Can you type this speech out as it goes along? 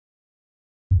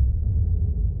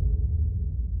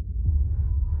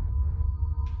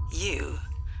You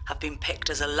have been picked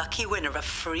as a lucky winner of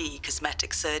free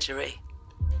cosmetic surgery.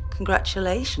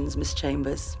 Congratulations, Miss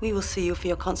Chambers. We will see you for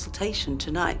your consultation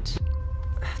tonight.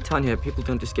 Tanya, people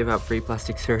don't just give out free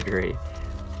plastic surgery.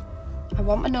 I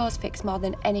want my nose fixed more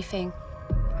than anything.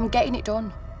 I'm getting it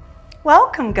done.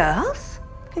 Welcome, girls.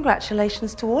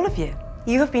 Congratulations to all of you.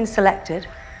 You have been selected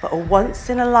for a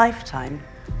once-in-a-lifetime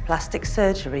plastic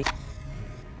surgery.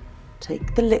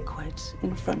 Take the liquid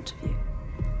in front of you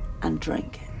and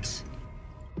drink it.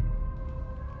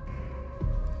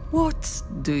 What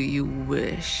do you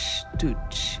wish to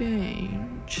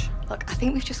change? Look, I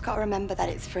think we've just got to remember that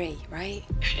it's free, right?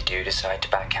 If you do decide to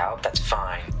back out, that's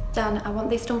fine. Dan, I want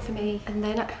this done for me, and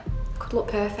then I could look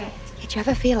perfect. Did you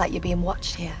ever feel like you're being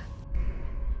watched here?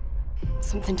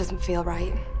 Something doesn't feel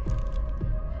right.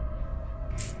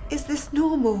 Is this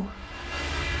normal?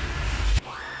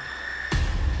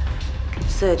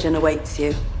 Surgeon awaits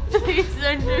you. Please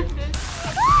don't do this.